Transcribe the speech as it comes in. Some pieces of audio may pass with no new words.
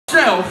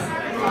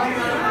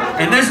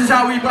And this is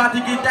how we about to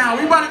get down.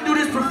 We about to do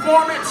this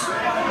performance,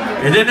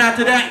 and then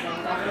after that,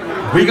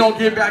 we gonna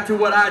get back to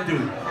what I do.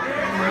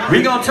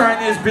 We gonna turn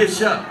this bitch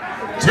up.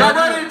 Y'all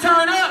ready to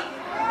turn up?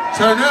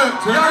 Turn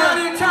up, turn up. Y'all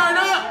ready to turn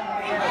up?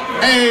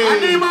 Hey. I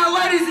need my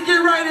ladies to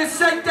get ready to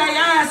shake their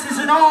asses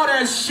and all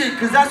that shit,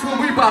 cause that's what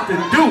we about to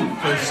do.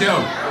 For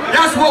sure.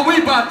 That's what we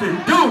about to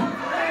do.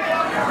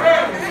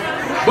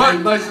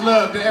 But much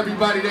love to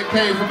everybody that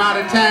came from out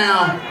of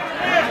town.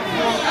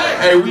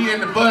 Hey, we in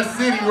the bus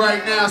city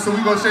right now, so we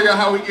gonna show y'all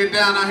how we get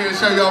down out here and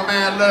show y'all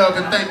mad love,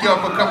 and thank y'all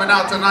for coming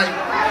out tonight.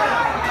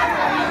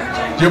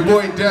 Your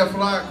boy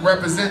Deflock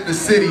representing the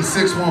city,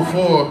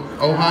 614,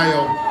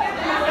 Ohio.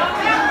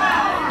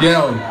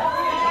 Yo,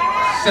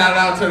 shout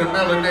out to the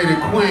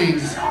melanated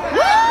queens.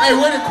 Hey,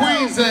 where the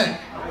queens at?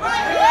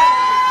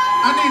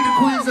 I need the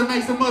queens to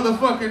make some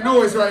motherfucking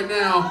noise right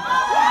now.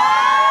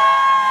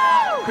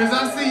 Cause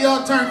I see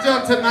y'all turned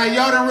up tonight.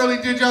 Y'all done really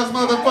did y'all's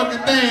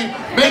motherfucking thing.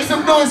 Make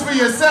some noise for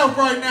yourself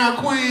right now,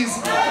 queens.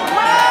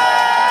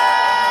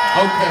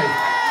 Okay,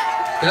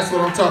 that's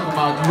what I'm talking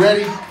about. You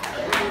ready?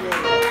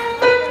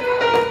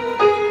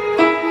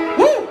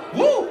 Woo,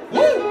 woo,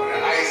 woo.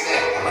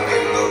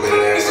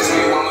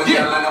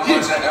 Yeah, yeah,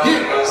 yeah.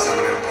 Some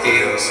of them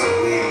pills, some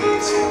weed,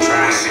 some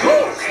dry shit.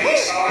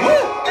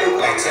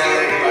 I tell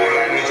everybody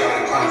I need y'all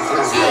to come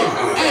through.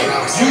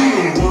 You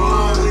the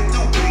one with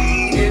the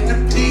weed and the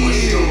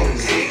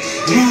pills.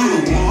 You the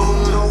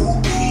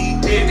one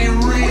keeping it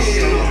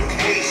real.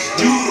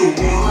 You the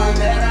one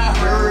that I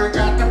heard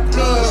got the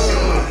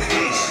plug.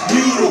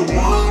 You the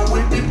one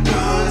with the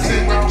guns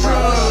and the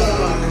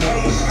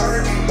drugs.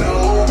 Heard you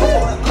know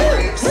all the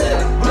grips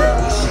and the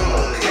brush.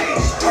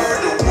 Heard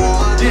the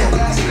one that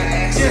got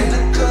snacks in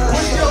the cup.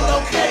 What's your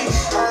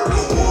location? Heard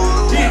the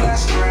one that got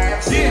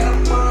straps in the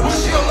bush.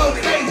 What's your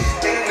location?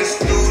 In the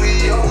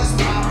studio is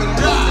popping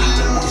up.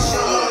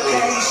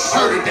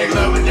 Heard it, they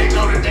love it, they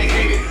know that they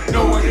hate it.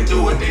 Know what to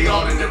do it, they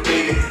all in the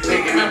bed.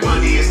 Thinking that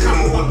money is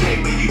coming with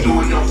paper. You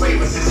doing your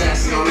favors, it's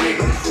asking your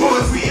neighbor.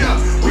 Boys, we up.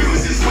 We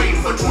was just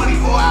waiting for 24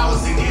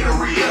 hours to get a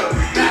re-up.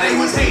 Now they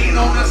was hating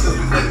on us as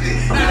we flipped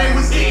it. Now they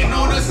was hating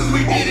on us as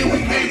we did it.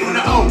 We came from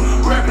the O,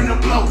 repping the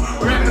blow,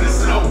 repping the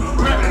snow,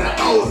 repping the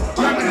O's,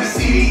 repping the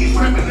CDs,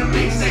 repping the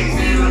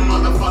mixtapes, and the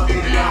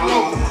motherfucking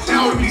download.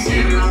 Now we be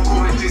standing on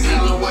corners just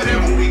selling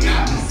whatever we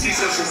got.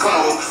 T-shirts and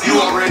clothes.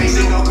 You already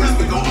know, cause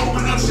we gon'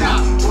 open up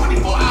shop. 24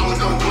 hours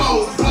don't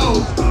close,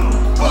 close.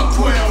 Buck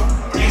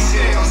 12, get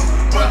shells,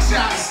 buck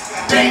shots,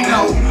 they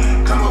know.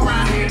 Come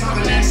around here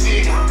talking that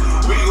shit,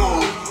 we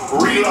gon'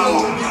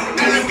 reload.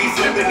 Now they be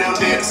flipping them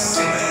dips,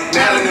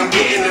 now they them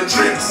getting them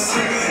trips.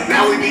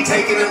 Now we be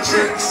taking them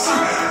trips,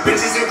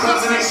 bitches in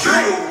clubs and they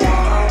strip.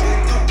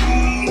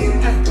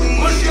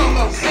 What's your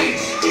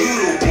location?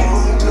 You the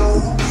one,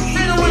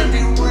 say it with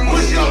me.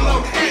 What's your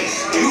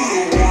location? You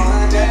the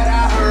one that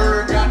I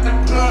heard got the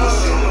plug.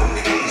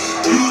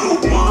 You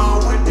the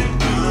one with the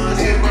guns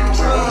and the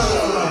drugs.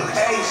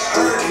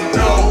 Heard you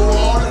know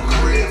all the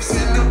grips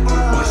in the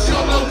bush. What's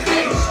your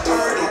location?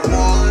 Heard the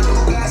one who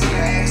got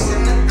snacks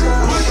in the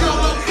cup. What's your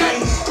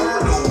location?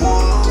 Heard the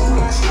one who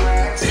got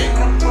snacks in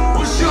the bush.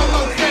 What's your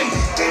location?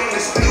 In the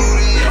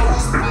studio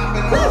is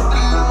popping off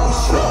the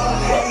lotion.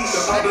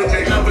 The public,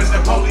 they love us, the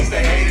police,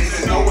 they hate us.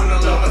 There's no one to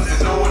love us,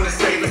 there's no one to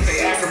save us.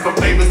 They asking for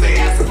favors, they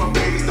asking for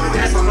favors. Don't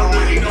ask for no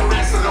money, don't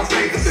ask for no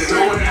favors. There's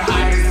no one to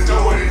hide us, there's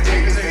no one to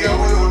take us. They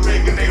always gonna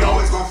take it, they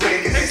always gonna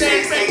fake it. They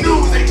say it's fake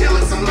news, they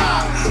telling some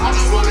lies. I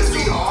just wanna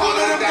see all of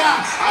them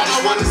die. I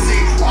just wanna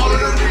see all of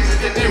them reasons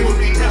that they would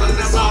be telling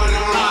us all of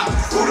them lies.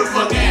 Who the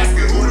fuck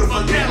asking? Who the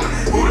fuck telling?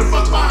 Who the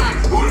fuck buying?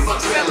 Who the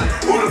fuck selling?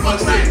 Who the fuck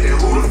spending?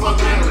 Who the fuck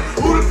handling?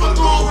 Who the fuck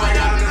going right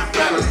out of the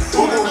fellas?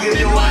 Who gon' get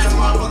your ass a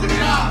motherfucking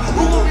job?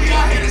 Who gon' be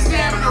out here to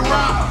stabbing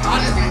around?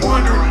 I just be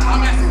wondering,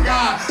 I'm asking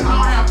God. I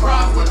don't have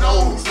problems with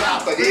those who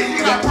stop, but if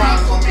you got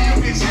problems with me, you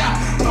get shot.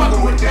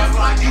 Fucking with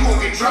Deflock, you gon'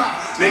 get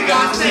dropped. Nigga,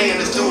 I stay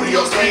in the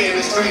studio, stay in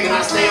the street, and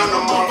I stay on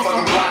the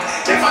motherfucking block.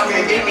 If I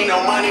can't get me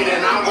no money, then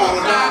I'm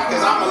gonna die,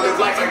 cause I'ma live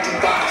life like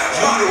Tupac.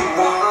 You the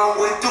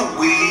one with the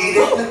weed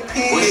and the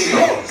pills. What's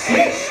your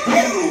location?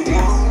 You the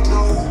one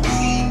who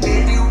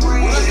keeping it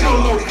real. What's your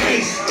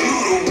location? You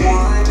the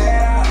one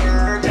that I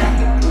heard got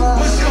the plug.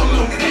 What's your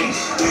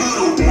location? You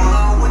the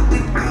one with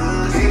the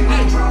guns and the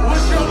drugs.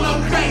 What's your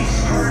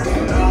location? Heard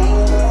you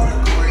know all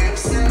the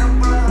grips in the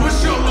blood.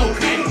 What's your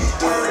location?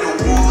 Heard the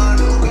one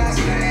who got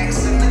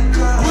snacks in the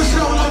cup. What's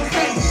your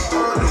location?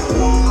 Heard the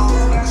one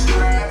who got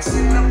straps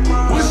in the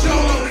blood. What's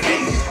your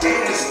location?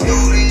 In the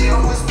studio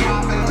is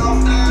popping off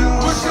the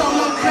lotion. What's your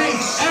location?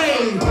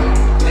 Hey,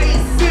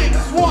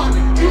 861,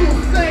 you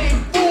say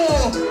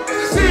 4,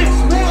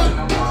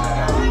 6-1,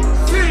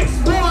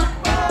 6-1.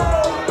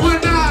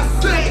 When I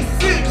say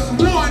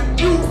 6-1,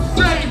 you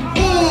say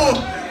 4,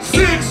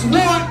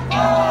 6-1,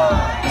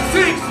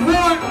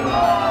 6-1.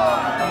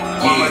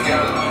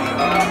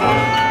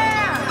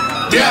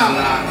 Yeah.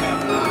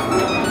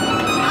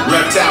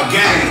 Reptile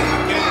gang.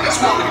 That's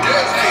what we do.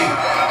 Hey,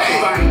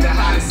 if I ain't the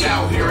hottest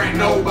out here, ain't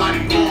nobody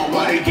going.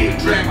 Why they get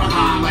dragged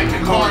behind like the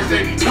cars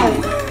they be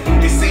towing?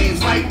 It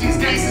seems like these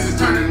gangsters is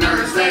turning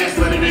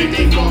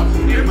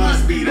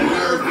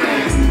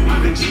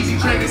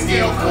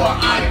scale for an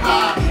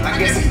iPod. I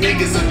guess these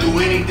niggas will do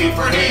anything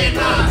for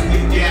headlines.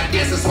 Yeah, I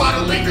guess that's why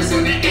the Lakers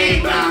in the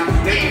eggnog.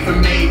 They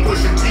even made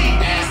Pusha T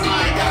ass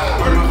my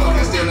God. Where the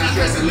motherfuckers still not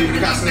stressing,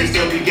 leaving the house and they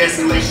still be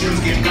guessing. Late shoes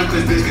get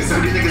gutless biscuits.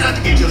 Some of these niggas out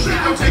to get your shit.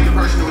 Don't take it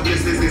personal with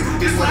this.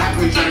 This what happens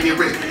when you try to get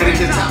rich. And it's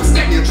just time to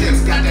stack your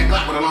chips. Got that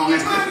Glock with a long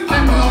ass clip.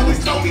 Papa always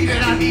told me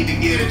that I need to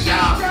get a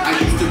job. I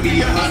used to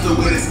be a hustler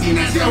with a scheme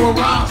that's zero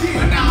rob.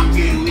 But now I'm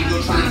getting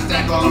legal, trying to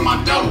stack all of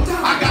my dough.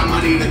 I got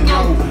money to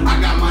throw,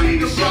 I got money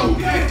to show.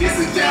 If this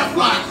is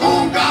Deflock,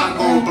 on God,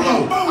 gon'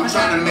 blow. I'm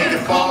trying to make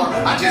it far,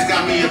 I just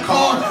got me a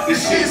car.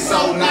 This shit's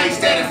so nice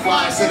that it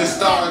flies to the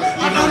stars.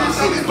 You know them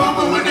shit is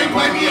bumping when they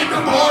play me at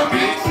the bar,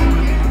 bitch.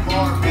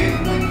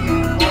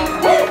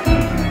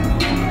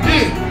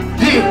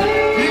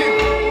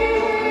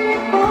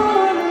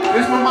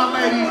 This for my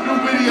ladies, new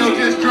video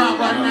just dropped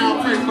right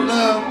now, Pray for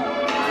Love.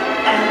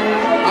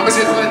 I'ma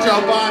just let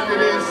y'all vibe to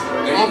this.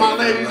 All my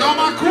ladies, all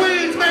my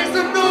queens, make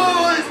some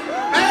noise!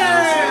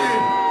 Hey!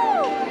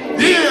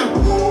 Yeah!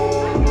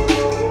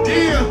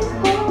 Yeah!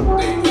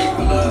 They pray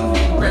for love,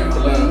 pray for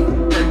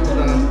love, pray for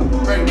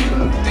love, pray for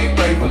love. They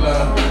pray for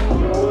love.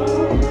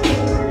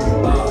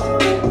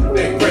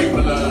 They pray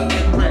for love,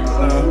 pray for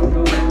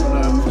love, pray for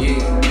love.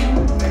 Yeah.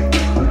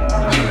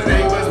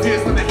 They was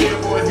pissed when they hear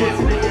boys hits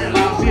in the air,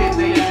 loud shit.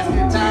 They ass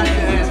get tired,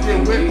 their ass get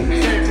whipped.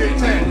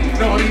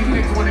 No, these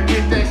niggas wanna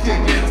get that shit,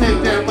 just take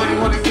that money,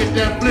 wanna get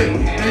that flip.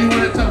 Now you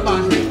wanna talk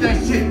about hit that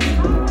shit.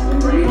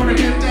 You wanna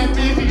get that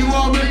bitch, and you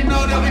already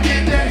know that we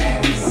get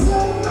that.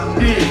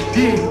 Yeah.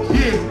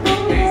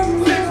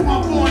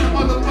 614 in the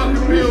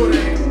motherfucking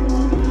building.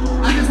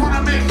 I just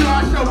wanna make sure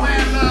I show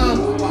mad love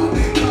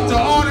to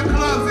all the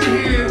clubs in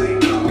here.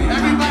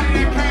 Everybody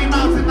that came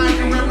out tonight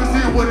to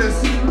represent with us.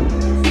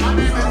 My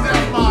name is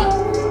Deflock.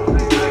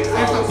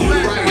 It's a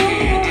pleasure.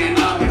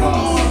 It's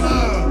all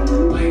love.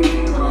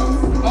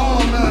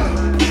 All love.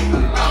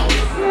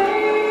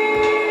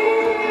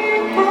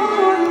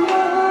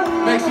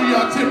 Make sure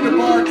y'all tip the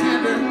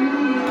bartender.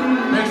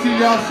 Make sure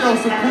y'all show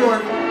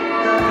support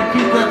and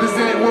keep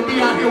representing. We'll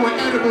be out here.